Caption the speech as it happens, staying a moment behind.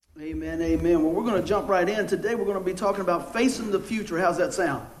Amen, amen. Well, we're going to jump right in. Today we're going to be talking about facing the future. How's that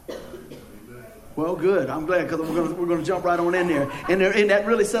sound? Well, good. I'm glad because we're going to jump right on in there. And that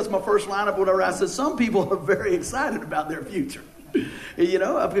really sets my first line up whatever I said. Some people are very excited about their future,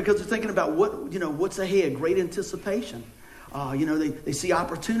 because they're thinking about what's ahead, great anticipation. They see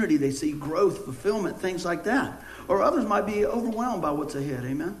opportunity, they see growth, fulfillment, things like that. Or others might be overwhelmed by what's ahead.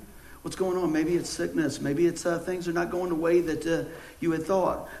 Amen. What's going on? Maybe it's sickness. Maybe it's things are not going the way that you had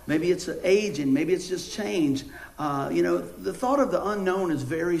thought. Maybe it's aging. Maybe it's just change. The thought of the unknown is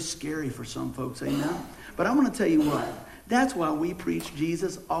very scary for some folks. Amen. But I'm going to tell you what. That's why we preach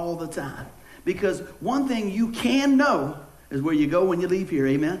Jesus all the time. Because one thing you can know is where you go when you leave here.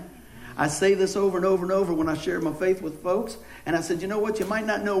 Amen. I say this over and over and over when I share my faith with folks. And I said, you know what? You might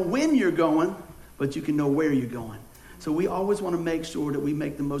not know when you're going, but you can know where you're going. So we always want to make sure that we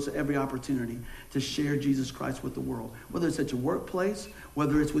make the most of every opportunity to share Jesus Christ with the world. Whether it's at your workplace,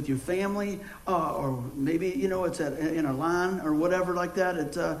 whether it's with your family, or maybe, it's in a line or whatever like that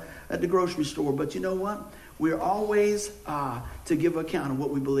at the grocery store. But you know what? We're always to give account of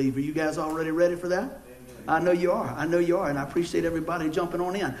what we believe. Are you guys already ready for that? I know you are, and I appreciate everybody jumping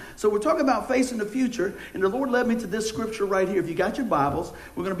on in. So we're talking about facing the future, and the Lord led me to this scripture right here. If you got your Bibles,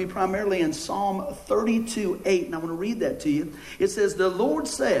 we're going to be primarily in Psalm 32:8, and I'm going to read that to you. It says, the Lord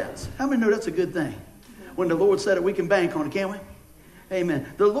says, how many know that's a good thing? When the Lord said it, we can bank on it, can't we?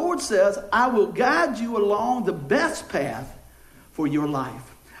 Amen. The Lord says, I will guide you along the best path for your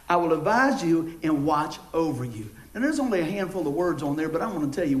life. I will advise you and watch over you. And there's only a handful of words on there, but I'm going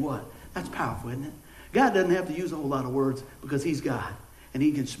to tell you what, that's powerful, isn't it? God doesn't have to use a whole lot of words because he's God. And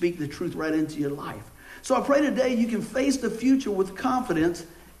he can speak the truth right into your life. So I pray today you can face the future with confidence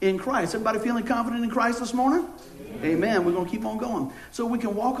in Christ. Everybody feeling confident in Christ this morning? Amen. We're going to keep on going. So we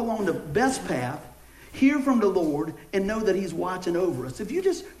can walk along the best path, hear from the Lord, and know that he's watching over us. If you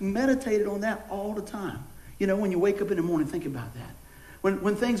just meditated on that all the time, when you wake up in the morning, think about that.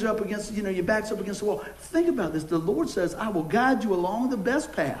 When things are up against, your back's up against the wall, think about this. The Lord says, I will guide you along the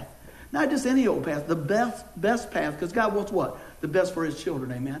best path. Not just any old path, the best path, because God wants what? The best for his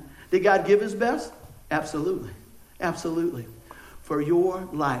children, amen? Did God give his best? Absolutely. Absolutely. For your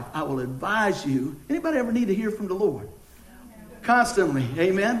life, I will advise you. Anybody ever need to hear from the Lord? Constantly,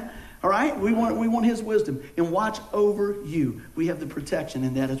 amen? All right? We want his wisdom. And watch over you. We have the protection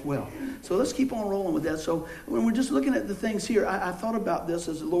in that as well. So let's keep on rolling with that. So when we're just looking at the things here, I thought about this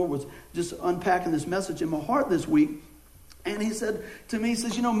as the Lord was just unpacking this message in my heart this week. And he said to me, he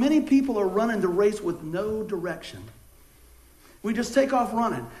says, many people are running the race with no direction. We just take off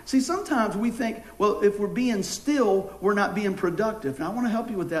running. See, sometimes we think, well, if we're being still, we're not being productive. And I want to help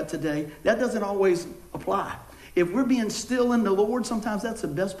you with that today. That doesn't always apply. If we're being still in the Lord, sometimes that's the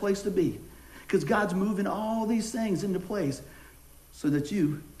best place to be. Because God's moving all these things into place so that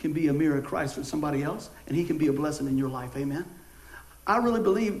you can be a mirror of Christ for somebody else. And he can be a blessing in your life. Amen. I really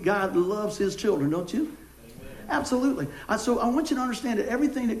believe God loves his children, don't you? Absolutely. So I want you to understand that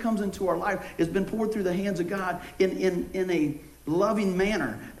everything that comes into our life has been poured through the hands of God in a loving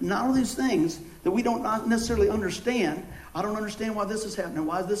manner. Not all these things that we don't not necessarily understand. I don't understand why this is happening,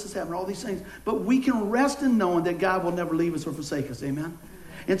 why this is happening, all these things. But we can rest in knowing that God will never leave us or forsake us. Amen?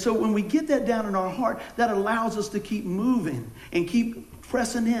 And so when we get that down in our heart, that allows us to keep moving and keep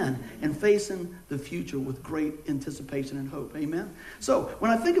pressing in and facing the future with great anticipation and hope. Amen? So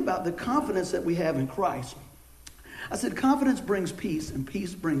when I think about the confidence that we have in Christ, I said confidence brings peace, and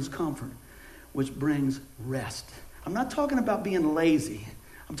peace brings comfort, which brings rest. I'm not talking about being lazy.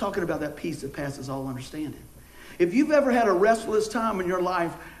 I'm talking about that peace that passes all understanding. If you've ever had a restless time in your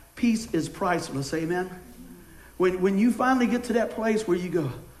life, peace is priceless. Amen? When you finally get to that place where you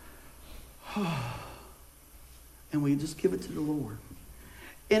go, and we just give it to the Lord.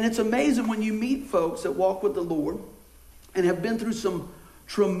 And it's amazing when you meet folks that walk with the Lord and have been through some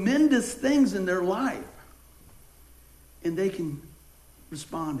tremendous things in their life. And they can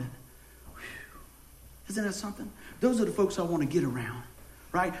respond. Isn't that something? Those are the folks I want to get around,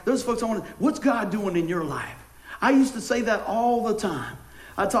 right? Those folks what's God doing in your life? I used to say that all the time.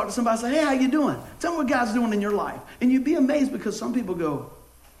 I talk to somebody, I say, hey, how you doing? Tell me what God's doing in your life. And you'd be amazed because some people go,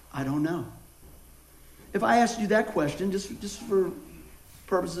 I don't know. If I asked you that question, just for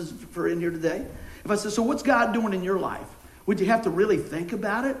purposes for in here today, if I said, so what's God doing in your life? Would you have to really think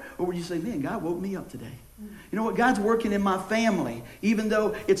about it? Or would you say, man, God woke me up today? You know what? God's working in my family, even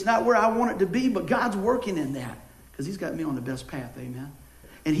though it's not where I want it to be, but God's working in that because he's got me on the best path. Amen.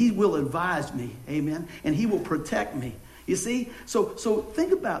 And he will advise me. Amen. And he will protect me. You see? So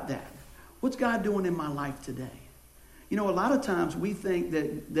think about that. What's God doing in my life today? A lot of times we think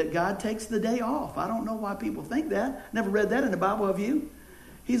that God takes the day off. I don't know why people think that. Never read that in the Bible, have you?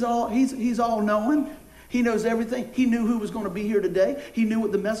 He's all knowing. He knows everything. He knew who was going to be here today. He knew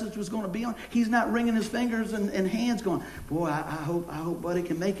what the message was going to be on. He's not wringing his fingers and hands going, boy, I hope Buddy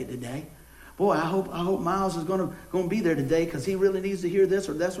can make it today. Boy, I hope Miles is going to be there today because he really needs to hear this,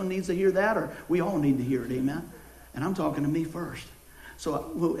 or this one needs to hear that, or we all need to hear it, amen? And I'm talking to me first.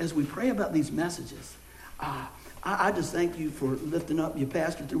 So as we pray about these messages, I just thank you for lifting up your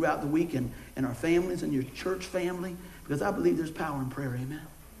pastor throughout the week and our families and your church family, because I believe there's power in prayer, amen?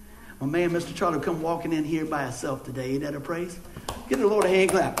 My man, Mr. Charlie, come walking in here by himself today. Ain't that a praise? Give the Lord a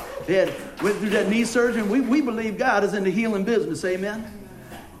hand clap. He went through that knee surgery. We believe God is in the healing business. Amen?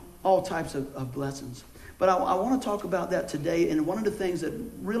 All types of blessings. But I want to talk about that today. And one of the things that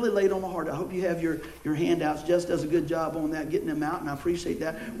really laid on my heart, I hope you have your handouts. Jess does a good job on that, getting them out, and I appreciate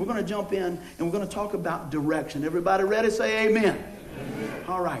that. We're going to jump in, and we're going to talk about direction. Everybody ready? Say amen. Amen.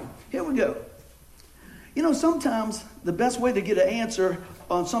 All right. Here we go. You know, sometimes the best way to get an answer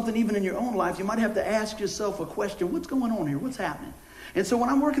on something, even in your own life, you might have to ask yourself a question. What's going on here? What's happening? And so when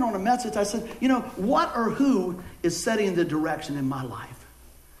I'm working on a message, I said, you know, what or who is setting the direction in my life?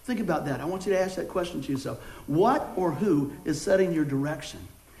 Think about that. I want you to ask that question to yourself. What or who is setting your direction?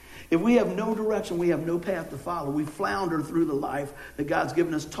 If we have no direction, we have no path to follow. We flounder through the life that God's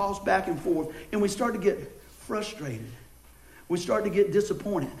given us, tossed back and forth, and we start to get frustrated. We start to get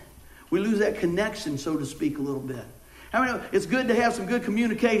disappointed. We lose that connection, so to speak, a little bit. How many know it's good to have some good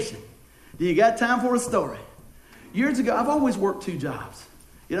communication? Do you got time for a story? Years ago, I've always worked 2 jobs,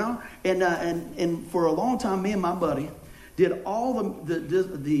 you know, and for a long time, me and my buddy did all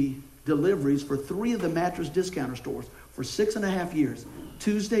the deliveries for 3 of the mattress discounter stores for 6.5 years,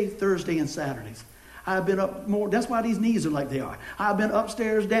 Tuesday, Thursday, and Saturdays. I've been up more. That's why these knees are like they are. I've been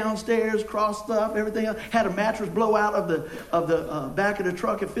upstairs, downstairs, crossed up, everything else. Had a mattress blow out of the back of the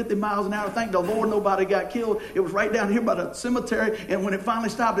truck at 50 miles an hour. Thank the Lord nobody got killed. It was right down here by the cemetery. And when it finally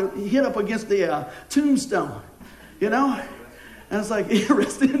stopped, it hit up against the tombstone. You know? And it's like,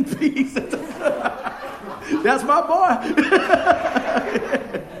 rest in peace. That's my boy.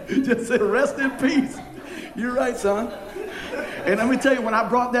 Just said, rest in peace. You're right, son. And let me tell you, when I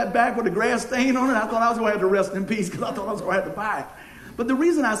brought that back with a grass stain on it, I thought I was going to have to rest in peace because I thought I was going to have to buy it. But the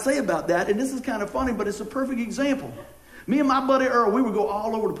reason I say about that, and this is kind of funny, but it's a perfect example. Me and my buddy Earl, we would go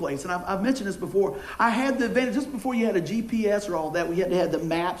all over the place. And I've mentioned this before. I had the advantage, just before you had a GPS or all that, we had to have the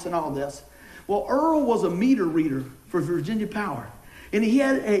maps and all this. Well, Earl was a meter reader for Virginia Power. And he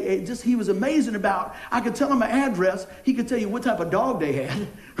had he was amazing about, I could tell him an address. He could tell you what type of dog they had,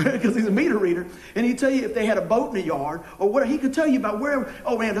 because he's a meter reader. And he'd tell you if they had a boat in the yard or whatever. He could tell you about wherever.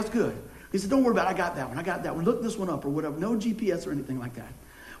 Oh, man, that's good. He said, don't worry about it. I got that one. Look this one up or whatever. No GPS or anything like that.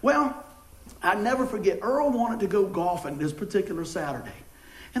 Well, I never forget, Earl wanted to go golfing this particular Saturday.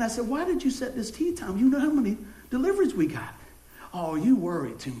 And I said, why did you set this tee time? You know how many deliveries we got. Oh, you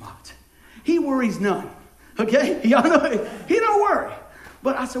worry too much. He worries none. Okay? Y'all know, he don't worry.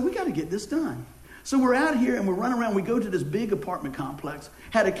 But I said, we got to get this done. So we're out here and we're running around. We go to this big apartment complex,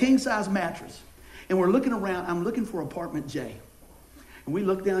 had a king-size mattress. And we're looking around. I'm looking for apartment J. And we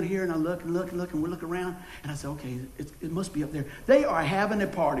look down here and I look and look and look and we look around. And I said, okay, it must be up there. They are having a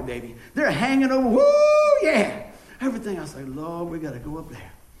party, baby. They're hanging over. Woo, yeah. Everything. I said, Lord, we got to go up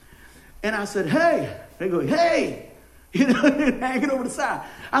there. And I said, hey. They go, hey. You know, hanging over the side.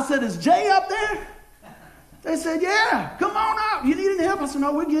 I said, is Jay up there? They said, yeah, come on up. You need any help? I said,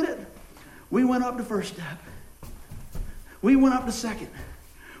 no, we get it. We went up the first step. We went up the second.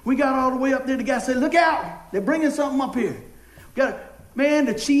 We got all the way up there. The guy said, look out. They're bringing something up here. We got, man,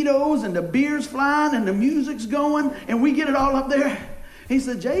 the Cheetos and the beer's flying and the music's going. And we get it all up there. He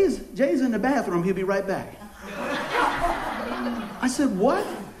said, Jay's in the bathroom. He'll be right back. I said, what?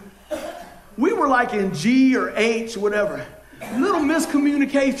 We were like in G or H, whatever. Little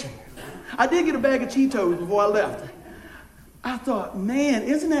miscommunication. I did get a bag of Cheetos before I left. I thought, man,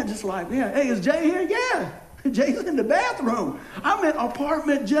 isn't that just like, yeah, hey, is Jay here? Yeah, Jay's in the bathroom. I'm at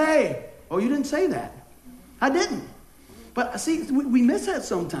apartment J. Oh, you didn't say that. I didn't. But see, we miss that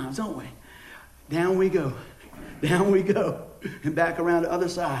sometimes, don't we? Down we go. Down we go. And back around the other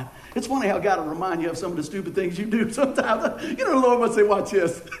side. It's funny how God will remind you of some of the stupid things you do sometimes. You know, the Lord must say, watch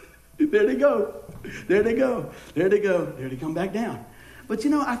this. There they go. There they go. There they go. There they come back down. But, you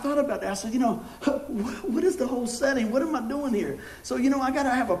know, I thought about that. I said, you know, what is the whole setting? What am I doing here? So, you know, I got to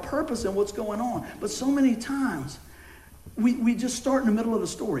have a purpose in what's going on. But so many times, we just start in the middle of the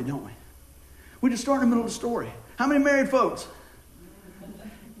story, don't we? We just start in the middle of the story. How many married folks?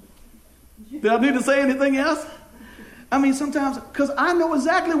 Did I need to say anything else? I mean, sometimes, because I know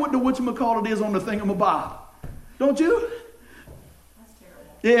exactly what the whatchamacallit is on the thingamabob. Don't you? That's terrible.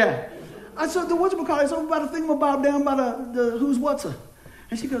 Yeah. I said, the whatchamacallit is over by the thingamabob down by the who's what's-a.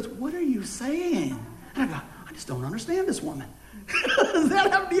 And she goes, what are you saying? And I go, I just don't understand this woman. Does that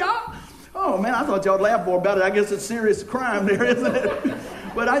happen to y'all? Oh, man, I thought y'all would laugh more about it. I guess it's serious crime there, isn't it?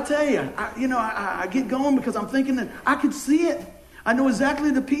 But I tell you, I get going because I'm thinking that I could see it. I know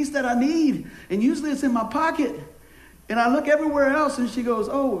exactly the piece that I need. And usually it's in my pocket. And I look everywhere else and she goes,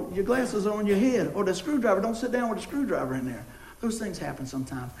 oh, your glasses are on your head. Or the screwdriver, don't sit down with a screwdriver in there. Those things happen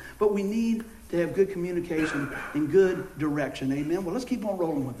sometimes. But we need to have good communication and good direction. Amen? Well, let's keep on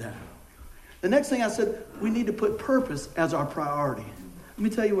rolling with that. The next thing I said, we need to put purpose as our priority. Let me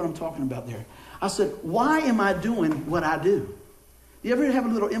tell you what I'm talking about there. I said, why am I doing what I do? You ever have a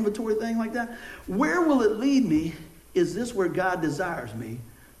little inventory thing like that? Where will it lead me? Is this where God desires me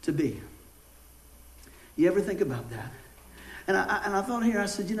to be? You ever think about that? And I thought here, I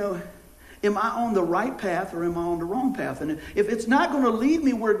said, am I on the right path or am I on the wrong path? And if it's not going to lead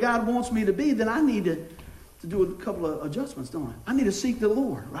me where God wants me to be, then I need to do a couple of adjustments, don't I? I need to seek the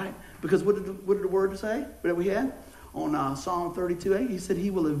Lord, right? Because what did the word say that we had? On Psalm 32:8, he said he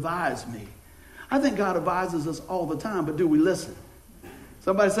will advise me. I think God advises us all the time, but do we listen?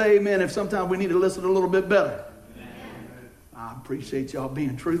 Somebody say amen if sometimes we need to listen a little bit better. Amen. I appreciate y'all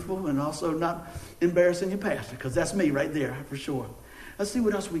being truthful and also not embarrassing your pastor, because that's me right there for sure. Let's see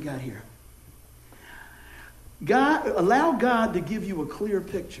what else we got here. Allow God to give you a clear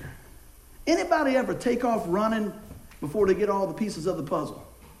picture. Anybody ever take off running before they get all the pieces of the puzzle?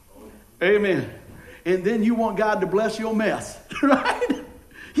 Amen. And then you want God to bless your mess, right?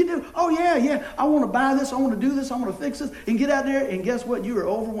 You do. Oh, yeah. I want to buy this. I want to do this. I want to fix this. And get out there. And guess what? You are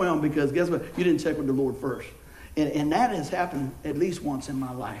overwhelmed because guess what? You didn't check with the Lord first. And that has happened at least once in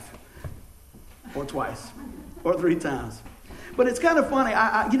my life. Or twice. Or 3 times. But it's kind of funny.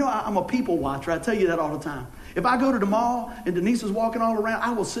 I'm a people watcher. I tell you that all the time. If I go to the mall and Denise is walking all around,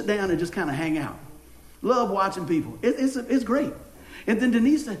 I will sit down and just kind of hang out. Love watching people. It's great. And then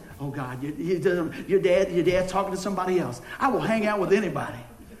Denise said, oh, God, your dad's talking to somebody else. I will hang out with anybody.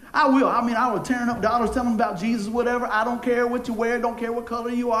 I will. I will tearing up dollars, telling them about Jesus, whatever. I don't care what you wear. Don't care what color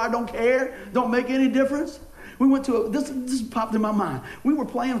you are. Don't care. Don't make any difference. We went to this popped in my mind. We were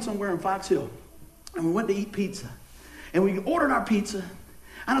playing somewhere in Fox Hill, and we went to eat pizza. And we ordered our pizza,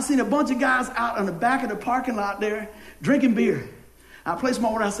 and I seen a bunch of guys out on the back of the parking lot there drinking beer. I placed my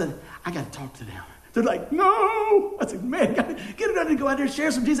order. I said, I got to talk to them. They're like, no. I said, man, get it out and go out there,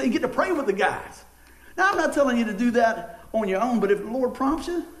 share some Jesus, and get to pray with the guys. Now, I'm not telling you to do that on your own, but if the Lord prompts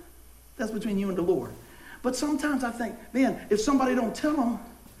you, that's between you and the Lord. But sometimes I think, man, if somebody don't tell them,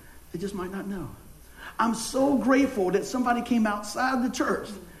 they just might not know. I'm so grateful that somebody came outside the church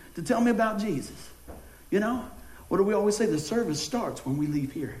to tell me about Jesus. What do we always say? The service starts when we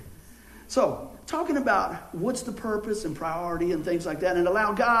leave here. So, talking about what's the purpose and priority and things like that, and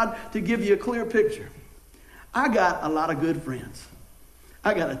allow God to give you a clear picture. I got a lot of good friends.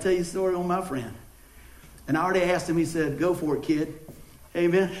 I got to tell you a story on my friend. And I already asked him, he said, go for it, kid.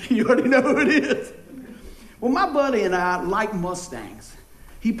 Amen. You already know who it is. Well, my buddy and I like Mustangs.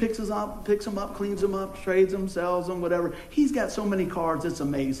 He picks them up, cleans them up, trades them, sells them, whatever. He's got so many cars, it's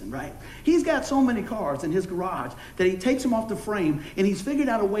amazing, right? He's got so many cars in his garage that he takes them off the frame, and he's figured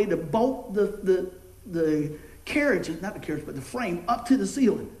out a way to bolt the carriage, not the carriage, but the frame up to the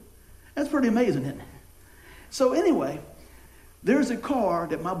ceiling. That's pretty amazing, isn't it? So anyway, there's a car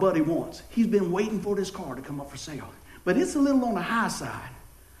that my buddy wants. He's been waiting for this car to come up for sale. But it's a little on the high side.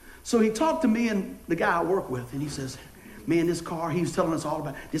 So he talked to me and the guy I work with, and he says, man, this car, he was telling us all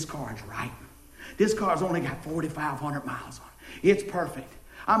about, this car is right. This car's only got 4,500 miles on it. It's perfect.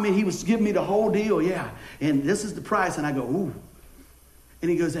 He was giving me the whole deal, yeah. And this is the price. And I go, ooh.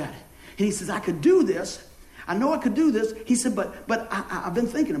 And he goes at it. And he says, I could do this. I know I could do this. He said, but I've been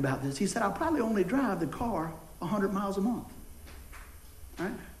thinking about this. He said, I'll probably only drive the car 100 miles a month. All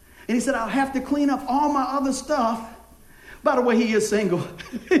right? And he said, I'll have to clean up all my other stuff. By the way, he is single.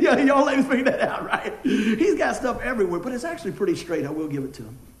 Y'all let me figure that out, right? He's got stuff everywhere, but it's actually pretty straight. I will give it to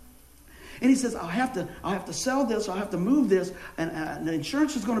him. And he says, I'll have to sell this. I'll have to move this. And the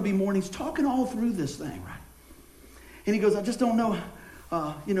insurance is going to be more. And he's talking all through this thing, right? And he goes, I just don't know.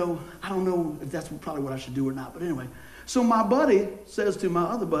 I don't know if that's probably what I should do or not. But anyway, so my buddy says to my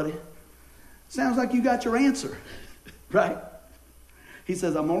other buddy, sounds like you got your answer, right? He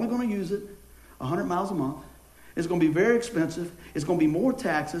says, I'm only going to use it 100 miles a month. It's going to be very expensive. It's going to be more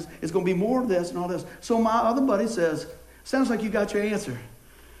taxes. It's going to be more of this and all this. So my other buddy says, sounds like you got your answer.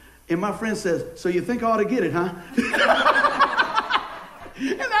 And my friend says, so you think I ought to get it, huh?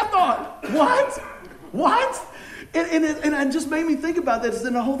 And I thought, what? And it just made me think about this.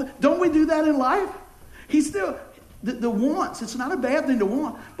 And the whole thing. Don't we do that in life? the wants. It's not a bad thing to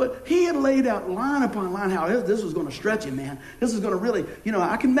want, but he had laid out line upon line how this was going to stretch him, man. This is going to really,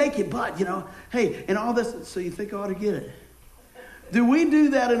 I can make it, but, hey, and all this. So you think I ought to get it. Do we do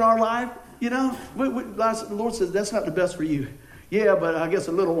that in our life? The Lord says, that's not the best for you. Yeah, but I guess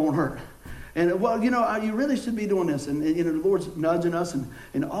a little won't hurt. And, well, you really should be doing this. And the Lord's nudging us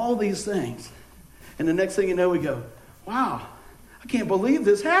and all these things. And the next thing you know, we go, wow, I can't believe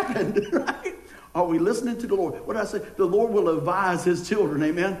this happened, right? Are we listening to the Lord? What did I say? The Lord will advise his children,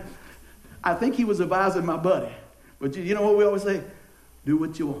 amen? I think he was advising my buddy. But you know what we always say? Do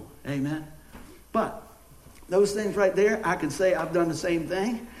what you want, amen? But those things right there, I can say I've done the same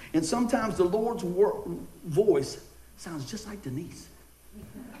thing. And sometimes the Lord's voice sounds just like Denise.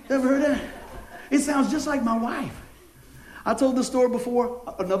 You ever heard that? It sounds just like my wife. I told this story before,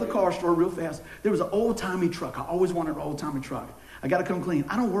 another car story real fast. There was an old-timey truck. I always wanted an old-timey truck. I got to come clean.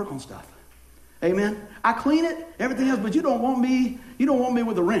 I don't work on stuff. Amen. I clean it, everything else, but you don't want me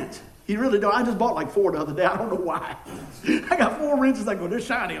with a wrench. You really don't. I just bought like 4 the other day. I don't know why. I got 4 wrenches. I go, they're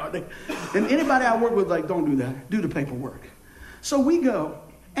shiny, aren't they? And anybody I work with, like, don't do that. Do the paperwork. So we go,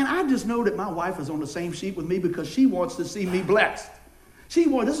 and I just know that my wife is on the same sheet with me because she wants to see me blessed.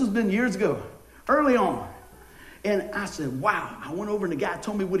 This has been years ago, early on. And I said, wow. I went over and the guy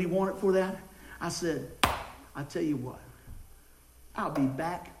told me what he wanted for that. I said, I tell you what, I'll be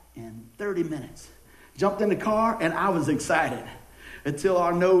back in 30 minutes. Jumped in the car, and I was excited until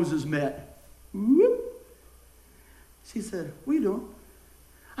our noses met. Whoop. She said, what are you doing?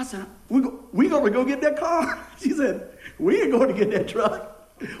 I said, we're going to go get that car. She said, we ain't going to get that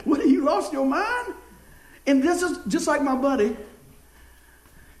truck. What, you lost your mind? And this is just like my buddy.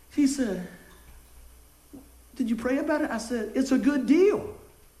 She said, did you pray about it? I said, it's a good deal.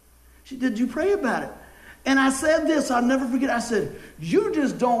 She said, did you pray about it? And I said this, I'll never forget. I said, you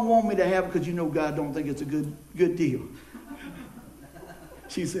just don't want me to have it because you know God don't think it's a good deal.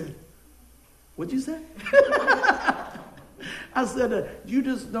 She said, what'd you say? I said, you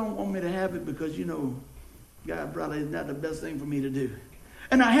just don't want me to have it because you know God probably is not the best thing for me to do.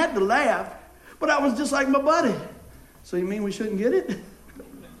 And I had to laugh, but I was just like my buddy. So you mean we shouldn't get it?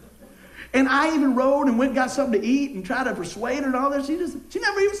 And I even rode and went and got something to eat and tried to persuade her and all that. She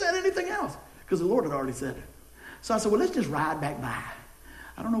never even said anything else because the Lord had already said it. So I said, well, let's just ride back by.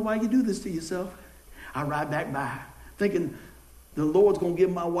 I don't know why you do this to yourself. I ride back by thinking the Lord's going to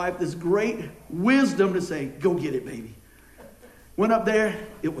give my wife this great wisdom to say, go get it, baby. Went up there,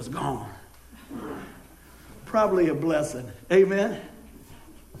 it was gone. Probably a blessing. Amen.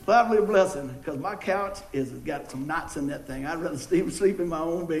 Probably a blessing because my couch has got some knots in that thing. I'd rather sleep in my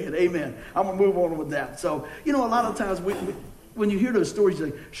own bed. Amen. I'm going to move on with that. So, a lot of times when you hear those stories, you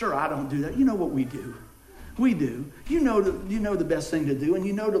say, sure, I don't do that. You know what we do. We do. You know the best thing to do, and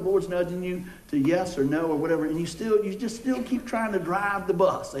you know the Lord's nudging you to yes or no or whatever, and you just still keep trying to drive the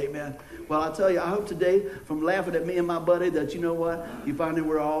bus. Amen. Well, I tell you, I hope today, from laughing at me and my buddy, that you know what? You find that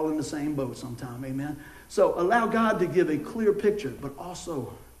we're all in the same boat sometime. Amen. So allow God to give a clear picture, but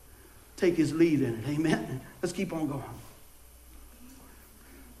also take his lead in it. Amen. Let's keep on going.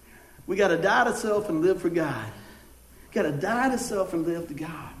 We got to die to self and live for God. Got to die to self and live to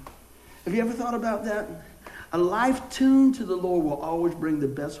God. Have you ever thought about that? A life tuned to the Lord will always bring the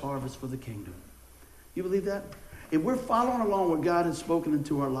best harvest for the kingdom. You believe that? If we're following along what God has spoken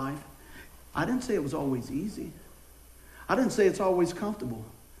into our life, I didn't say it was always easy. I didn't say it's always comfortable.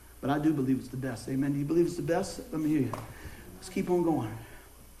 But I do believe it's the best. Amen. Do you believe it's the best? Let me hear you. Let's keep on going.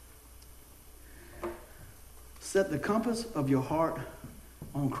 Set the compass of your heart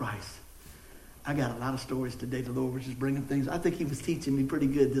on Christ. I got a lot of stories today. The Lord was just bringing things. I think he was teaching me pretty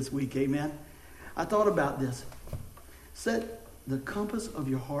good this week. Amen. I thought about this. Set the compass of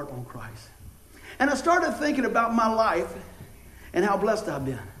your heart on Christ. And I started thinking about my life and how blessed I've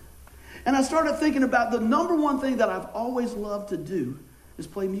been. And I started thinking about the number one thing that I've always loved to do is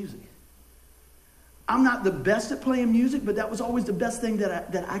play music. I'm not the best at playing music, but that was always the best thing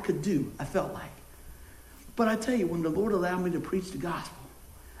that I could do, I felt like. But I tell you, when the Lord allowed me to preach the gospel,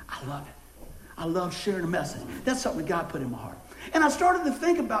 I love it. I love sharing a message. That's something God put in my heart. And I started to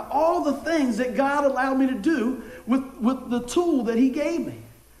think about all the things that God allowed me to do with the tool that he gave me.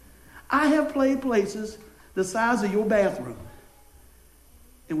 I have played places the size of your bathroom.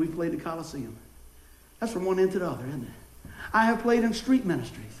 And we played the Coliseum. That's from one end to the other, isn't it? I have played in street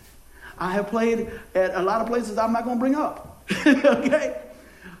ministries. I have played at a lot of places I'm not going to bring up. Okay?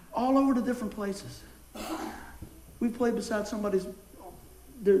 All over the different places. We played beside somebody's,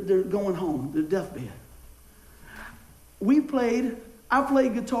 they're going home, their deathbed. I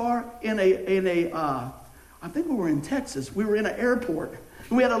played guitar in a I think we were in Texas. We were in an airport.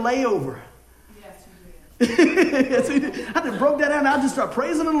 And we had a layover. Yes, I just broke that down and I just start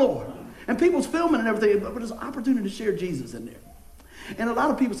praising the Lord. And people's filming and everything, but there's an opportunity to share Jesus in there. And a lot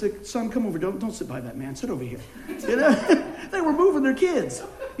of people say, son, come over. Don't sit by that man. Sit over here. You know? They were moving their kids.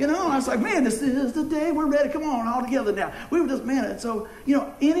 You know, and I was like, man, this is the day. We're ready. Come on, all together now. We were just, man. So, you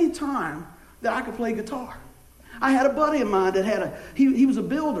know, any time that I could play guitar. I had a buddy of mine that had he was a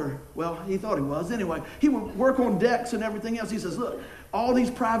builder. Well, he thought he was. Anyway, he would work on decks and everything else. He says, look, all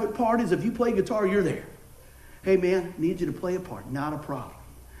these private parties, if you play guitar, you're there. Hey, man, need you to play a part. Not a problem.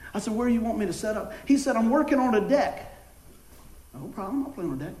 I said, where do you want me to set up? He said, I'm working on a deck. No problem, I'll play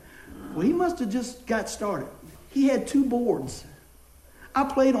on a deck. Well, he must have just got started. He had 2 boards. I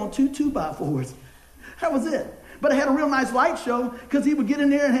played on 2 2x4s. That was it. But I had a real nice light show because he would get in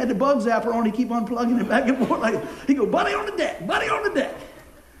there and had the bug zapper on. He'd keep unplugging it back and forth. Like, he'd go, buddy on the deck, buddy on the deck.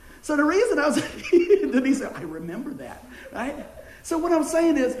 So the reason I was, then he said, I remember that, right? So what I'm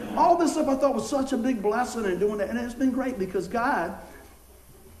saying is, all this stuff I thought was such a big blessing in doing that. And it's been great because God,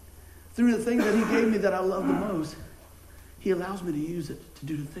 through the thing that he gave me that I love the most, he allows me to use it to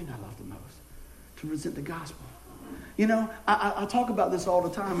do the thing I love the most, to present the gospel. You know, I talk about this all the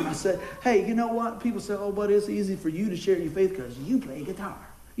time, and I say, hey, you know what? People say, oh, but it's easy for you to share your faith because you play guitar.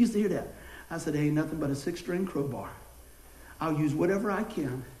 You used to hear that. I said, hey, nothing but a 6-string crowbar. I'll use whatever I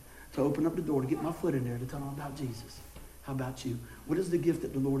can to open up the door, to get my foot in there, to tell them about Jesus. How about you? What is the gift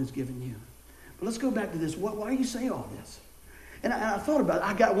that the Lord has given you? But let's go back to this. Why do you say all this? And I thought about it.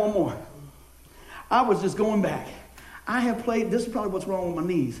 I got one more. I was just going back. I have played, this is probably what's wrong with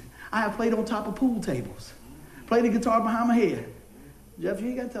my knees. I have played on top of pool tables. Played the guitar behind my head. Jeff, you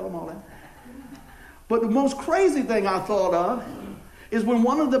ain't got to tell them all that. But the most crazy thing I thought of is when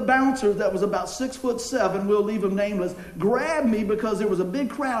one of the bouncers that was about 6'7", we'll leave him nameless, grabbed me because there was a big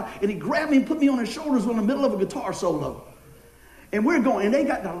crowd, and he grabbed me and put me on his shoulders in the middle of a guitar solo. And we're going, and they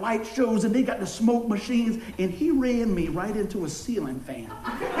got the light shows, and they got the smoke machines, and he ran me right into a ceiling fan.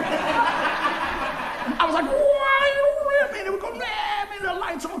 I was like, why you ran me? And it would go, man, the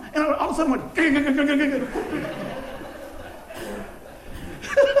lights on, and all of a sudden went,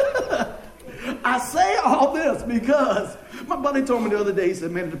 I say all this because my buddy told me the other day, he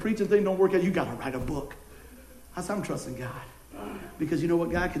said, man, if the preaching thing don't work out, you got to write a book. I said, I'm trusting God. Because you know what?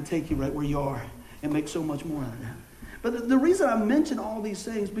 God can take you right where you are and make so much more out of that. But the reason I mention all these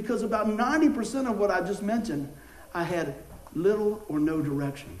things, because about 90% of what I just mentioned, I had little or no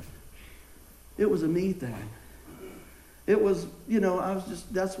direction. It was a me thing. It was, you know, I was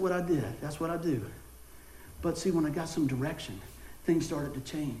just, that's what I did. That's what I do. But see, when I got some direction, things started to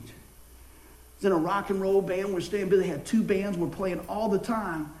change. I was in a rock and roll band. We're staying busy. They had 2 bands. We're playing all the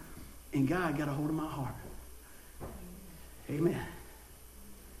time. And God got a hold of my heart. Amen.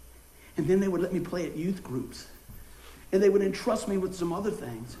 And then they would let me play at youth groups. And they would entrust me with some other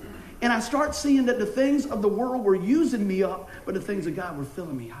things. And I start seeing that the things of the world were using me up, but the things of God were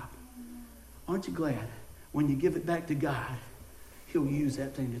filling me up. Aren't you glad when you give it back to God, he'll use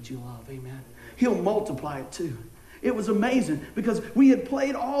that thing that you love, amen? He'll multiply it too. It was amazing because we had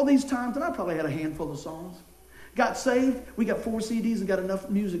played all these times, and I probably had a handful of songs. Got saved, we got 4 CDs and got enough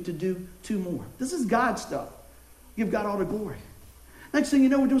music to do 2 more. This is God's stuff. Give God all the glory. Next thing you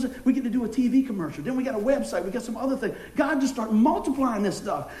know, we get to do a TV commercial. Then we got a website. We got some other thing. God just started multiplying this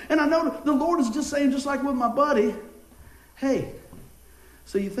stuff. And I know the Lord is just saying, just like with my buddy, hey,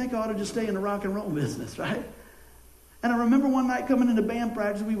 so you think I ought to just stay in the rock and roll business, right? And I remember one night coming into band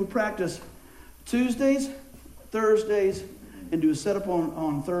practice, we would practice Tuesdays, Thursdays, and do a setup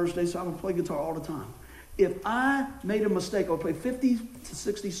on Thursdays. So I would play guitar all the time. If I made a mistake, I would play 50 to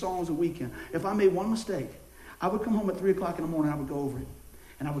 60 songs a weekend. If I made one mistake, I would come home at 3 o'clock in the morning, I would go over it.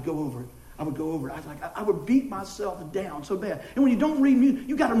 And I would go over it. I would go over it. I would beat myself down so bad. And when you don't read music,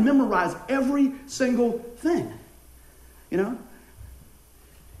 you got to memorize every single thing. You know?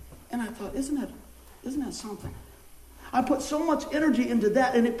 And I thought, isn't that something? I put so much energy into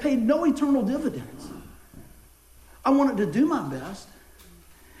that, and it paid no eternal dividends. I wanted to do my best.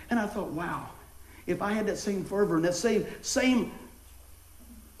 And I thought, wow, if I had that same fervor and that same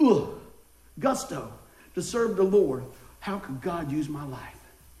gusto to serve the Lord, how could God use my life?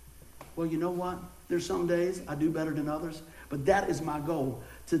 Well, you know what? There's some days I do better than others, but that is my goal,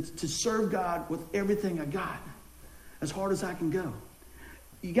 to serve God with everything I got, as hard as I can go.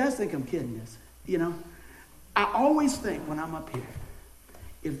 You guys think I'm kidding this, you know? I always think when I'm up here,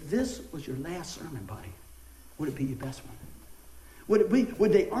 if this was your last sermon, buddy, would it be your best one?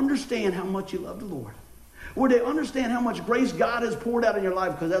 Would they understand how much you love the Lord? Would they understand how much grace God has poured out in your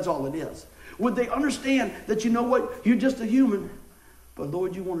life? Because that's all it is. Would they understand that, you know what, you're just a human, but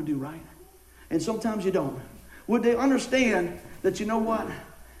Lord, you want to do right? And sometimes you don't. Would they understand that, you know what,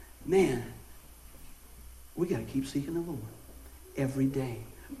 man, We got to keep seeking the Lord every day,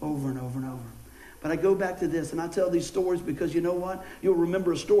 over and over and over. But I go back to this, and I tell these stories because you know what? You'll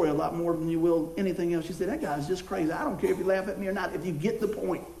remember a story a lot more than you will anything else. You say, that guy's just crazy. I don't care if you laugh at me or not. If you get the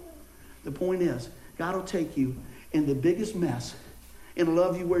point. The point is, God will take you in the biggest mess and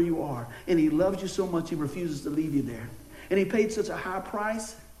love you where you are. And he loves you so much, he refuses to leave you there. And he paid such a high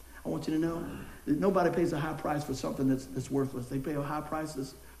price. I want you to know that nobody pays a high price for something that's worthless. They pay a high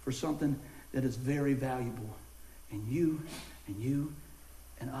price for something that is very valuable. And you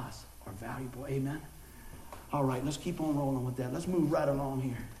and us are valuable. Amen? All right, let's keep on rolling with that. Let's move right along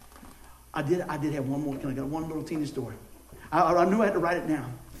here. I did have one more. Can I get one little teeny story? I knew I had to write it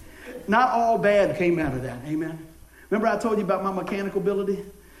down. Not all bad came out of that. Amen? Remember I told you about my mechanical ability?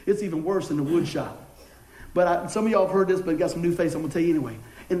 It's even worse in the wood shop. But some of y'all have heard this, but got some new face. I'm going to tell you anyway.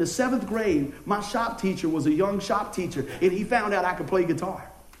 In the 7th grade, my shop teacher was a young shop teacher, and he found out I could play guitar.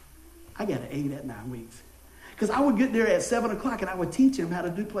 I got an A at 9 weeks. Because I would get there at 7 o'clock, and I would teach him how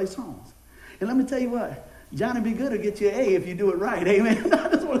to play songs. And let me tell you what, Johnny B. Good will get you an A if you do it right. Amen? I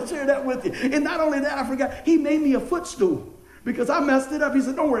just want to share that with you. And not only that, I forgot, he made me a footstool. Because I messed it up. He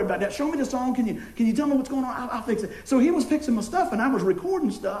said, don't worry about that. Show me the song. Can you tell me what's going on? I'll fix it. So he was fixing my stuff, and I was recording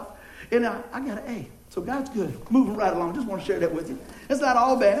stuff. And I got an A. So God's good. Moving right along. Just want to share that with you. It's not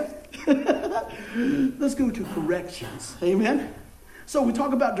all bad. Let's go to corrections. Amen? So we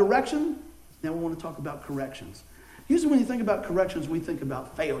talk about direction. Now we want to talk about corrections. Usually when you think about corrections, we think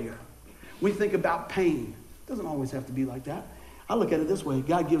about failure. We think about pain. It doesn't always have to be like that. I look at it this way.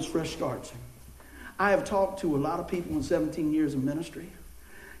 God gives fresh starts. I have talked to a lot of people in 17 years of ministry,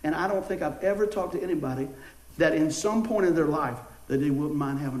 and I don't think I've ever talked to anybody that in some point in their life that they wouldn't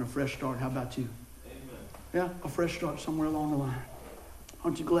mind having a fresh start. How about you? Amen. Yeah, a fresh start somewhere along the line.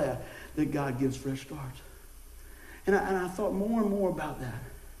 Aren't you glad that God gives fresh starts? And I thought more and more about that.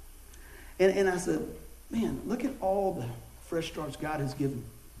 And I said, man, look at all the fresh starts God has given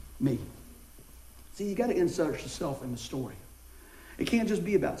me. See, you got to insert yourself in the story. It can't just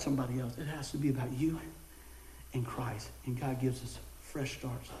be about somebody else. It has to be about you and Christ. And God gives us fresh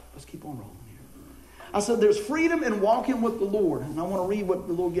starts. Let's keep on rolling here. I said there's freedom in walking with the Lord. And I want to read what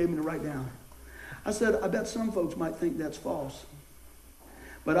the Lord gave me to write down. I said, I bet some folks might think that's false.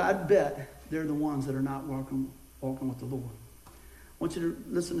 But I bet they're the ones that are not walking with the Lord. I want you to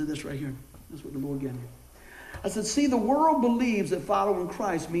listen to this right here. This is what the Lord gave me. I said, see, the world believes that following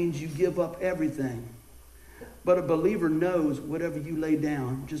Christ means you give up everything. But a believer knows whatever you lay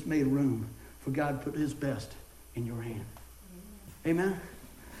down just made room for God to put his best in your hand. Amen?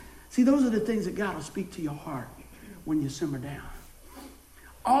 See, those are the things that God will speak to your heart when you simmer down.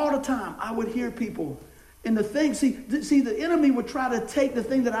 All the time, I would hear people, and the thing, see, the enemy would try to take the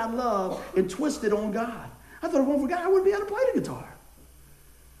thing that I love and twist it on God. I thought if it weren't for God, I wouldn't be able to play the guitar.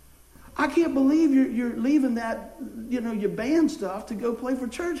 I can't believe you're leaving that, your band stuff to go play for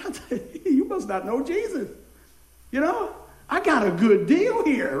church. I tell you must not know Jesus. I got a good deal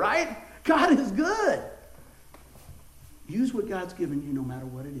here, right? God is good. Use what God's given you no matter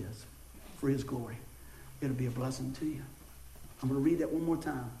what it is for his glory. It'll be a blessing to you. I'm going to read that one more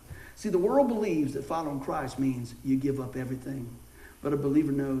time. See, the world believes that following Christ means you give up everything. But a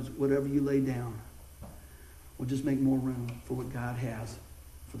believer knows whatever you lay down will just make more room for what God has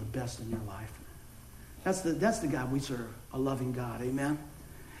for the best in your life. That's the God we serve, a loving God. Amen?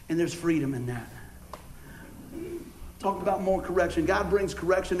 And there's freedom in that. Talk about more correction. God brings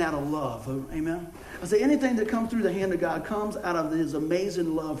correction out of love. Amen? I say anything that comes through the hand of God comes out of his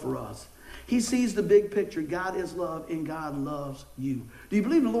amazing love for us. He sees the big picture. God is love, and God loves you. Do you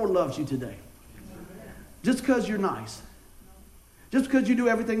believe the Lord loves you today? Just because you're nice. Just because you do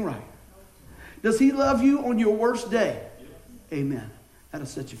everything right. Does he love you on your worst day? Amen. That'll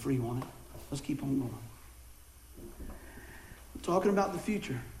set you free, won't it? Let's keep on going. I'm talking about the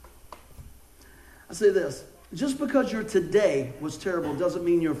future. I say this. Just because your today was terrible doesn't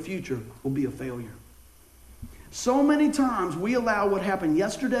mean your future will be a failure. So many times we allow what happened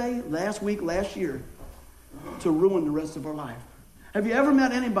yesterday, last week, last year to ruin the rest of our life. Have you ever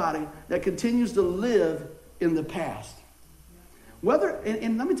met anybody that continues to live in the past? Whether,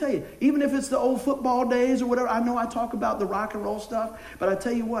 and let me tell you, even if it's the old football days or whatever, I know I talk about the rock and roll stuff, but I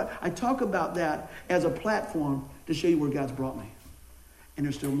tell you what, I talk about that as a platform to show you where God's brought me. And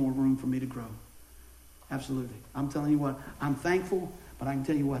there's still more room for me to grow. Absolutely. I'm telling you what, I'm thankful, but I can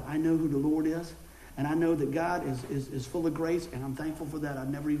tell you what, I know who the Lord is, and I know that God is full of grace, and I'm thankful for that.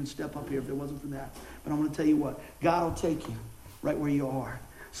 I'd never even step up here if it wasn't for that. But I want to tell you what, God will take you right where you are.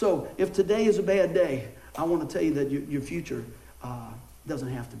 So if today is a bad day, I want to tell you that your future doesn't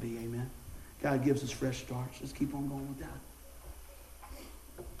have to be. Amen. God gives us fresh starts. Let's keep on going with that.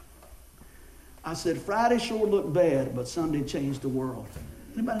 I said, Friday sure looked bad, but Sunday changed the world.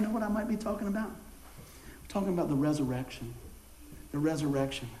 Anybody know what I might be talking about? I'm talking about the resurrection. The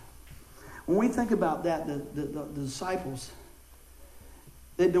resurrection. When we think about that, the disciples,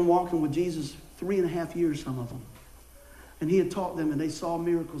 they'd been walking with Jesus 3.5 years, some of them. And he had taught them, and they saw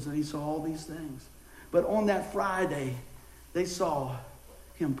miracles, and he saw all these things. But on that Friday, they saw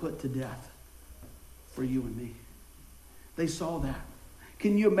him put to death for you and me. They saw that.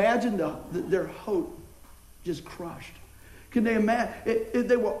 Can you imagine their hope just crushed? Can they imagine?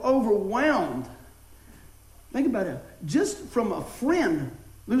 They were overwhelmed. Think about it. Just from a friend,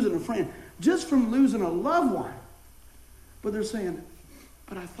 losing a friend, just from losing a loved one. But they're saying,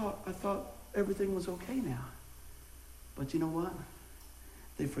 but I thought everything was okay now. But you know what?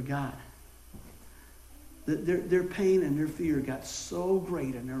 They forgot. Their pain and their fear got so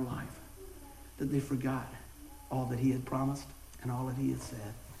great in their life that they forgot all that he had promised and all that he had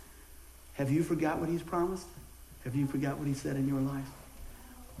said. Have you forgot what he's promised? Have you forgot what he said in your life?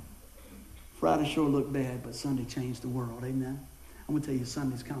 Friday sure looked bad, but Sunday changed the world. Amen? I'm going to tell you,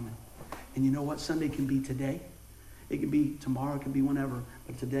 Sunday's coming. And you know what? Sunday can be today. It can be tomorrow. It can be whenever.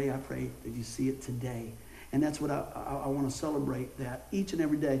 But today, I pray that you see it today. And that's what I want to celebrate, that each and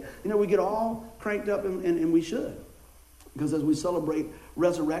every day. You know, we get all cranked up, and we should. Because as we celebrate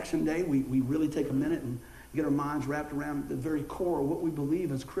Resurrection Day, we really take a minute and get our minds wrapped around the very core of what we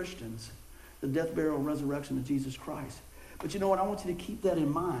believe as Christians. The death, burial, and resurrection of Jesus Christ. But you know what? I want you to keep that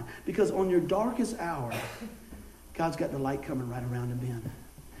in mind. Because on your darkest hour, God's got the light coming right around the bend.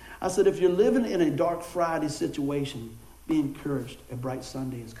 I said, if you're living in a dark Friday situation, be encouraged. A bright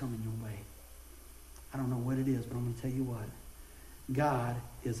Sunday is coming your way. I don't know what it is, but I'm going to tell you what. God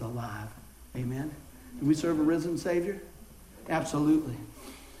is alive. Amen? Do we serve a risen Savior? Absolutely.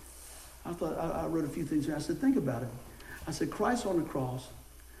 I wrote a few things here. I said, think about it. I said, Christ on the cross,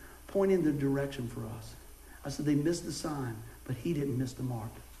 pointing the direction for us. I said, they missed the sign, but he didn't miss the mark.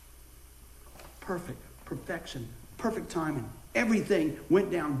 Perfection, perfect timing. Everything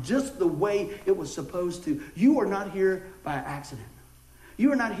went down just the way it was supposed to. You are not here by accident.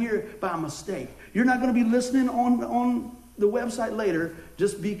 You are not here by a mistake. You're not going to be listening on the website later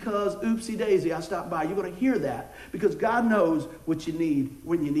just because, oopsie daisy, I stopped by. You're going to hear that because God knows what you need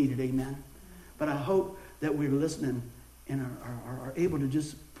when you need it. Amen. But I hope that we're listening and are able to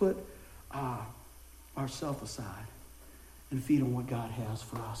just put ourselves aside and feed on what God has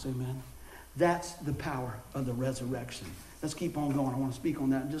for us. Amen. That's the power of the resurrection. Let's keep on going. I want to speak on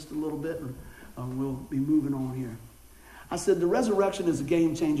that in just a little bit, and we'll be moving on here. I said the resurrection is a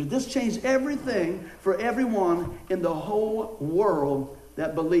game changer. This changed everything for everyone in the whole world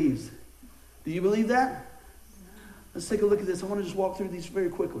that believes. Do you believe that? Let's take a look at this. I want to just walk through these very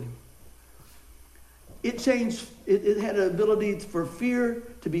quickly. It changed. It had an ability for fear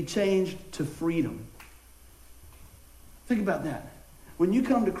to be changed to freedom. Think about that. When you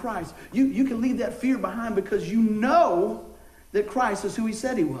come to Christ, you can leave that fear behind because you know that Christ is who he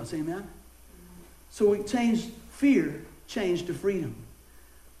said he was. Amen? So it changed fear, changed to freedom.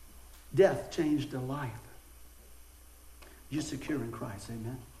 Death changed to life. You're secure in Christ.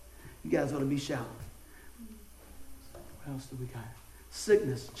 Amen? You guys ought to be shouting. What else do we got?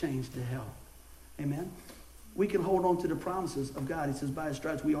 Sickness changed to health. Amen? We can hold on to the promises of God. He says, by his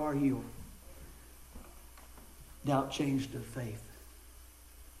stripes we are healed. Doubt changed to faith.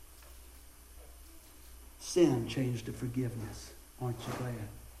 Sin changed to forgiveness. Aren't you glad?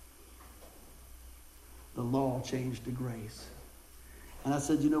 The law changed to grace. And I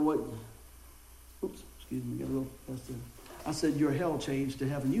said, you know what? Oops, excuse me, got a little festive. I said, your hell changed to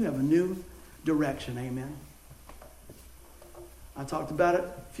heaven. You have a new direction. Amen. I talked about it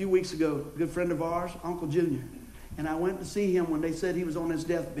a few weeks ago. A good friend of ours, Uncle Junior. And I went to see him when they said he was on his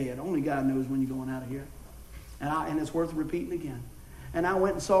deathbed. Only God knows when you're going out of here. And it's worth repeating again. And I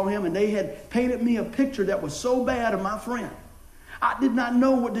went and saw him, and they had painted me a picture that was so bad of my friend. I did not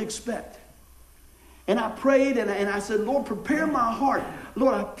know what to expect. And I prayed, and I said, Lord, prepare my heart.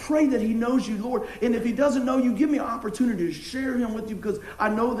 Lord, I pray that he knows you, Lord. And if he doesn't know you, give me an opportunity to share him with you because I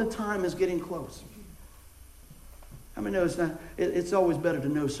know the time is getting close. I mean, no, it's always better to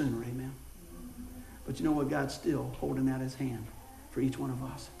know sooner, amen? But you know what? God's still holding out his hand for each one of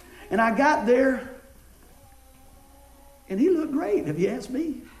us. And I got there, and he looked great, if you ask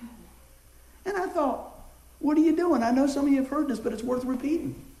me. And I thought, what are you doing? I know some of you have heard this, but it's worth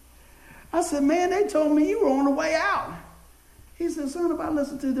repeating. I said, man, they told me you were on the way out. He said, son, if I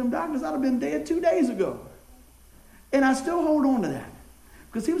listened to them doctors, I'd have been dead 2 days ago. And I still hold on to that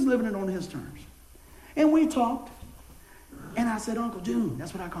because he was living it on his terms. And we talked. And I said, Uncle June,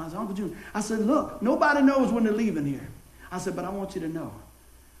 that's what I call him, Uncle June. I said, look, nobody knows when they're leaving here. I said, but I want you to know,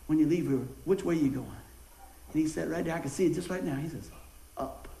 when you leave here, which way are you going? And he said right there, I can see it just right now. He says,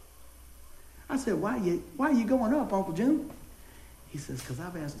 up. I said, why are you going up, Uncle Jim? He says, because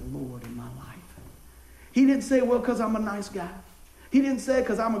I've asked the Lord in my life. He didn't say, well, because I'm a nice guy. He didn't say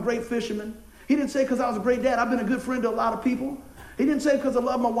because I'm a great fisherman. He didn't say because I was a great dad. I've been a good friend to a lot of people. He didn't say because I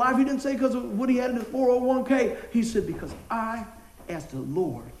love my wife. He didn't say because of what he had in his 401k. He said because I asked the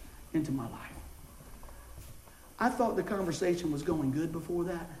Lord into my life. I thought the conversation was going good before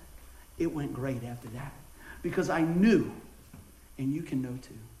that. It went great after that. Because I knew, and you can know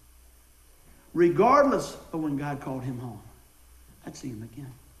too, regardless of when God called him home, I'd see him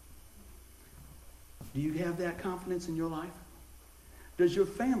again. Do you have that confidence in your life? Does your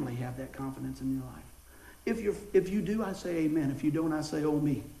family have that confidence in your life? If you do, I say amen. If you don't, I say, oh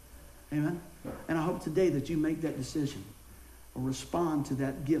me. Amen? And I hope today that you make that decision or respond to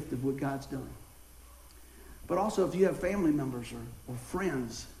that gift of what God's done. But also, if you have family members or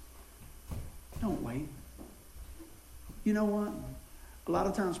friends, don't wait. You know what? A lot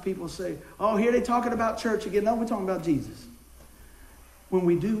of times people say, oh, here they talking about church again. No, we're talking about Jesus. When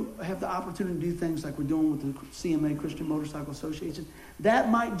we do have the opportunity to do things like we're doing with the CMA, Christian Motorcycle Association, that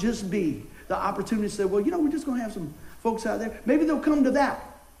might just be the opportunity to say, well, we're just going to have some folks out there. Maybe they'll come to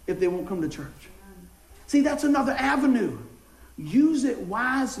that if they won't come to church. See, that's another avenue. Use it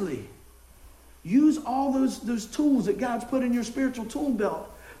wisely. Use all those tools that God's put in your spiritual tool belt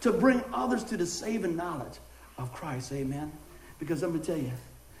to bring others to the saving knowledge of Christ. Amen? Because let me tell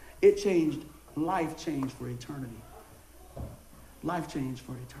you, life changed for eternity. Life changed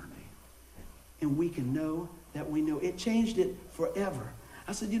for eternity. And we can know that we know. It changed it forever.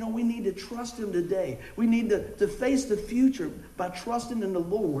 I said, we need to trust him today. We need to face the future by trusting in the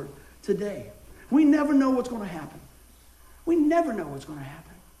Lord today. We never know what's going to happen. We never know what's going to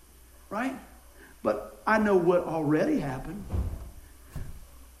happen. Right? But I know what already happened.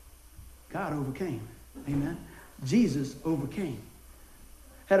 God overcame. Amen. Jesus overcame.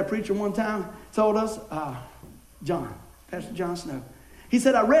 Had a preacher one time told us, Pastor John Snow. He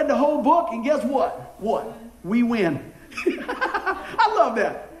said, I read the whole book, and guess what? What? We win. I love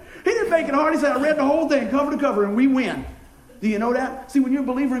that. He didn't make it hard. He said, I read the whole thing, cover to cover, and we win. Do you know that? See, when you're a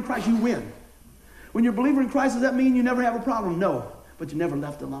believer in Christ, you win. When you're a believer in Christ, does that mean you never have a problem? No, but you're never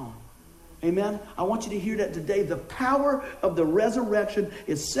left alone. Amen? I want you to hear that today. The power of the resurrection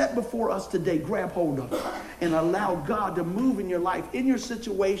is set before us today. Grab hold of it and allow God to move in your life, in your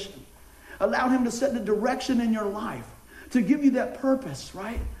situation. Allow him to set the direction in your life, to give you that purpose,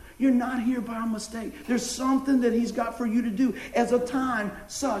 right? You're not here by a mistake. There's something that he's got for you to do as a time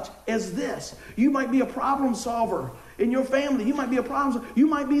such as this. You might be a problem solver in your family. You might be a problem solver. You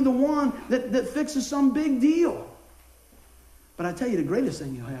might be the one that fixes some big deal. But I tell you, the greatest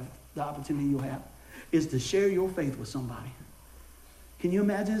thing you'll have, the opportunity you'll have, is to share your faith with somebody. Can you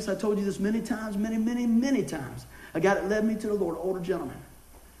imagine this? I told you this many times, many times. A guy that led me to the Lord, older gentleman.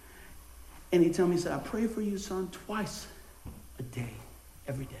 And he told me, he said, I pray for you, son, twice a day,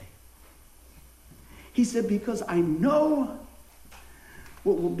 every day. He said, because I know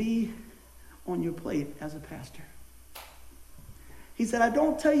what will be on your plate as a pastor. He said, I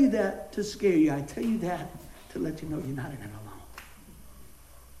don't tell you that to scare you. I tell you that to let you know you're not in it alone.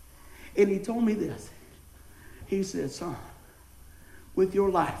 And he told me this. He said, son, with your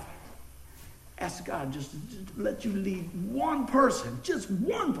life, ask God just to let you lead one person, just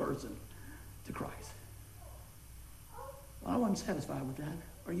one person, to Christ. Well, I wasn't satisfied with that.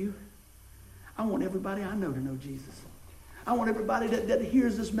 Are you? I want everybody I know to know Jesus. I want everybody that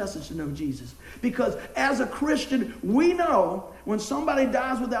hears this message to know Jesus. Because as a Christian, we know when somebody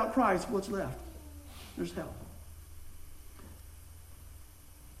dies without Christ, what's left? There's hell.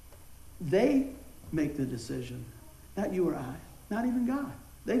 They make the decision. Not you or I. Not even God.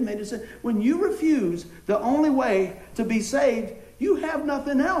 They made a decision. When you refuse the only way to be saved, you have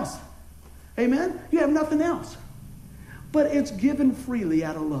nothing else. Amen? You have nothing else. But it's given freely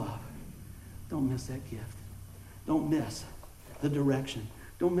out of love. Don't miss that gift. Don't miss the direction.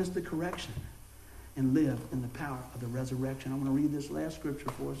 Don't miss the correction. And live in the power of the resurrection. I want to read this last scripture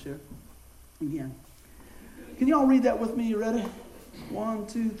for us here. Again. Can you all read that with me? You ready? 1,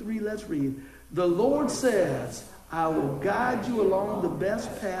 2, 3, let's read. The Lord says, I will guide you along the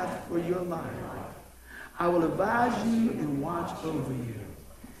best path for your life. I will advise you and watch over you.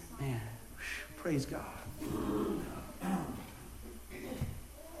 Man, praise God.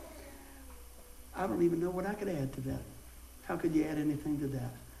 I don't even know what I could add to that. How could you add anything to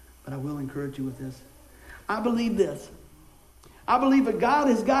that? But I will encourage you with this. I believe this. I believe that God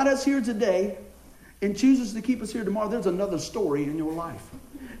has got us here today and chooses to keep us here tomorrow. There's another story in your life.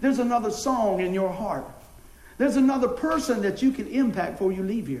 There's another song in your heart. There's another person that you can impact before you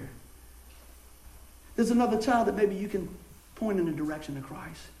leave here. There's another child that maybe you can point in the direction of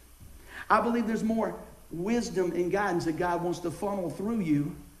Christ. I believe there's more wisdom and guidance that God wants to funnel through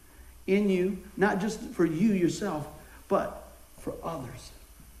you, in you, not just for you yourself, but for others,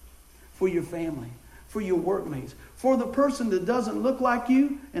 for your family, for your workmates, for the person that doesn't look like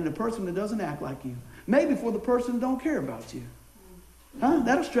you and the person that doesn't act like you. Maybe for the person that don't care about you. Huh?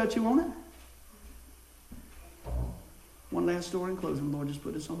 That'll stretch you, won't it? One last story in closing. The Lord just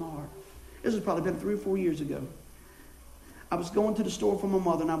put this on my heart. This has probably been 3 or 4 years ago. I was going to the store for my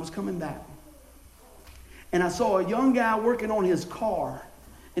mother, and I was coming back. And I saw a young guy working on his car,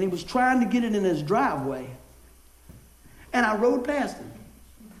 and he was trying to get it in his driveway. And I rode past him.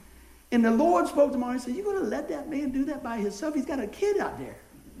 And the Lord spoke to me and said, "You're going to let that man do that by himself? He's got a kid out there."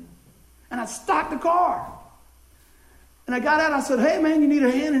 And I stopped the car. And I got out and I said, "Hey, man, you need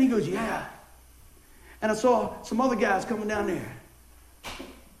a hand?" And he goes, "Yeah." And I saw some other guys coming down there.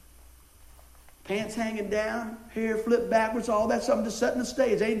 Pants hanging down, hair flipped backwards, all that stuff, just setting the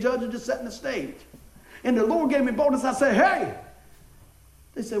stage. Ain't judging, just setting the stage. And the Lord gave me boldness. I said, "Hey."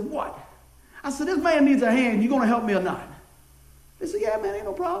 They said, "What?" I said, "This man needs a hand. You going to help me or not?" They said, "Yeah, man, ain't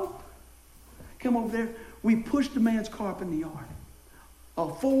no problem." Come over there. We pushed the man's car up in the yard.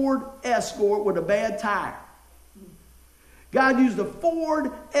 A Ford Escort with a bad tire. God used a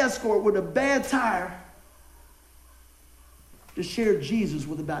Ford Escort with a bad tire to share Jesus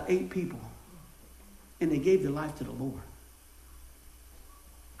with about 8 people. And they gave their life to the Lord.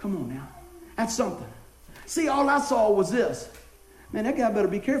 Come on now. That's something. See, all I saw was this. Man, that guy better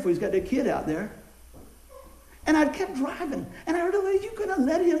be careful. He's got that kid out there. And I kept driving. And I heard, "You going to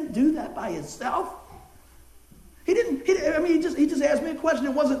let him do that by himself?" He just asked me a question.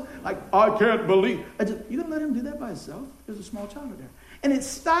 It wasn't like, "I can't believe." You going to let him do that by himself? There's a small child there. And it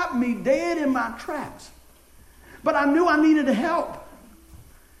stopped me dead in my tracks. But I knew I needed help.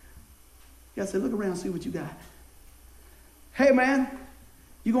 I said, "Look around, see what you got." "Hey, man,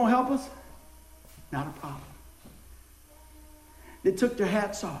 you going to help us?" Not a problem. They took their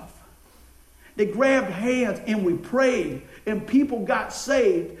hats off. They grabbed hands and we prayed and people got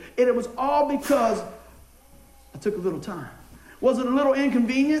saved. And it was all because I took a little time. Was it a little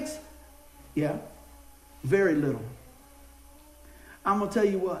inconvenience? Yeah, very little. I'm going to tell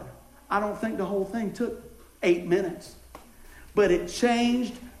you what. I don't think the whole thing took 8 minutes. But it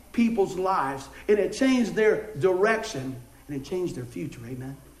changed people's lives. And it changed their direction. And it changed their future.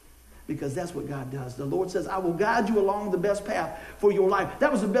 Amen. Because that's what God does. The Lord says, "I will guide you along the best path for your life."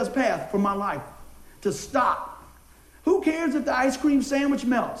 That was the best path for my life. To stop. Who cares if the ice cream sandwich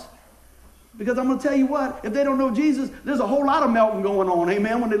melts? Because I'm going to tell you what, if they don't know Jesus, there's a whole lot of melting going on,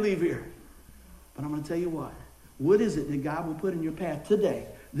 amen, when they leave here. But I'm going to tell you what is it that God will put in your path today,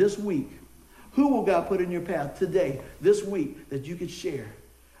 this week? Who will God put in your path today, this week, that you could share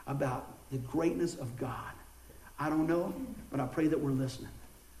about the greatness of God? I don't know, but I pray that we're listening.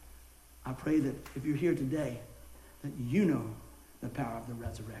 I pray that if you're here today, that you know the power of the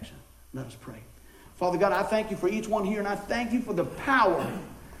resurrection. Let us pray. Father God, I thank you for each one here, and I thank you for the power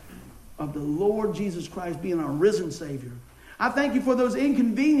of the Lord Jesus Christ being our risen Savior. I thank you for those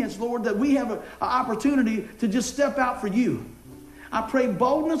inconveniences, Lord, that we have an opportunity to just step out for you. I pray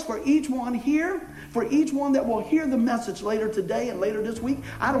boldness for each one here, for each one that will hear the message later today and later this week.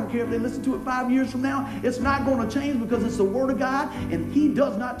 I don't care if they listen to it 5 years from now. It's not going to change because it's the Word of God, and He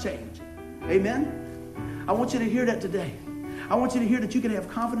does not change. Amen? I want you to hear that today. I want you to hear that you can have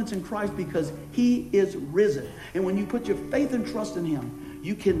confidence in Christ because He is risen. And when you put your faith and trust in Him,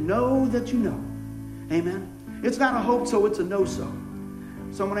 you can know that you know. Amen? It's not a hope so, it's a know so.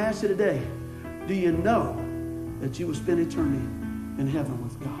 So I'm going to ask you today, do you know that you will spend eternity in heaven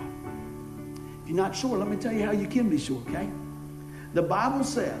with God? If you're not sure, let me tell you how you can be sure, okay? The Bible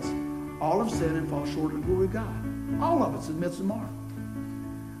says, all have sinned and fall short of the glory of God. All of us admits the mark.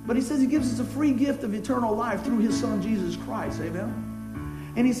 But He says He gives us a free gift of eternal life through His Son, Jesus Christ.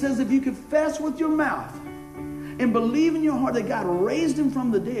 Amen? And He says if you confess with your mouth and believe in your heart that God raised Him from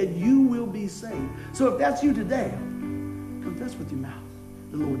the dead, you will be saved. So if that's you today, confess with your mouth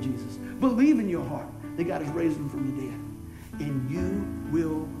the Lord Jesus. Believe in your heart that God has raised Him from the dead, and you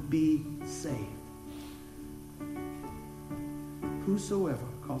will be saved. Whosoever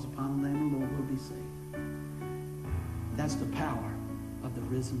calls upon the name of the Lord will be saved. That's the power of the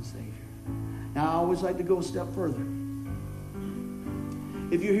risen Savior. Now, I always like to go a step further.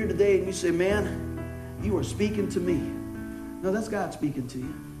 If you're here today and you say, "Man, you are speaking to me." No, that's God speaking to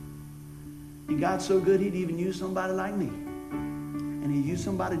you. And God's so good, He'd even use somebody like me. And He'd use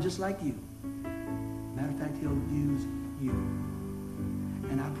somebody just like you. Matter of fact, He'll use you.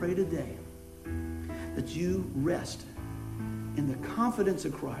 And I pray today that you rest in the confidence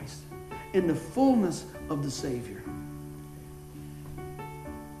of Christ, in the fullness of the Savior,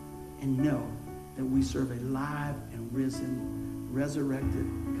 and know that we serve a live and risen, resurrected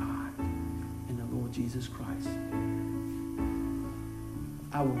God in the Lord Jesus Christ.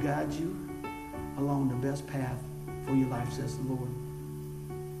 I will guide you along the best path for your life, says the Lord.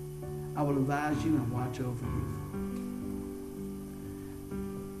 I will advise you and watch over you.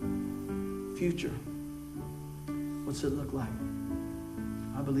 Future. What's it look like?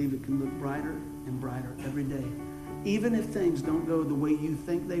 I believe it can look brighter and brighter every day. Even if things don't go the way you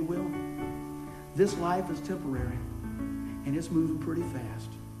think they will, this life is temporary and it's moving pretty fast.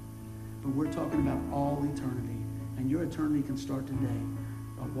 But we're talking about all eternity. And your eternity can start today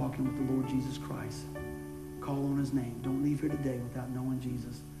by walking with the Lord Jesus Christ. Call on his name. Don't leave here today without knowing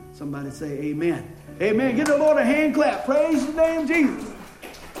Jesus. Somebody say amen. Amen. Give the Lord a hand clap. Praise the name of Jesus.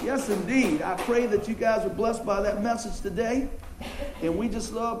 Yes, indeed. I pray that you guys are blessed by that message today. And we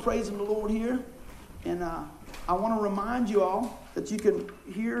just love praising the Lord here. And I want to remind you all that you can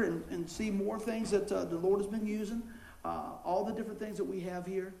hear and see more things that the Lord has been using. All the different things that we have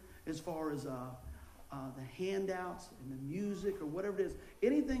here as far as the handouts and the music or whatever it is.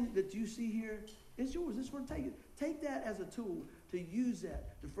 Anything that you see here is yours. It's for take it. Take that as a tool to use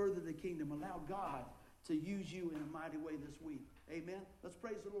that to further the kingdom. Allow God to use you in a mighty way this week. Amen. Let's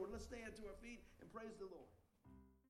praise the Lord. Let's stand to our feet and praise the Lord.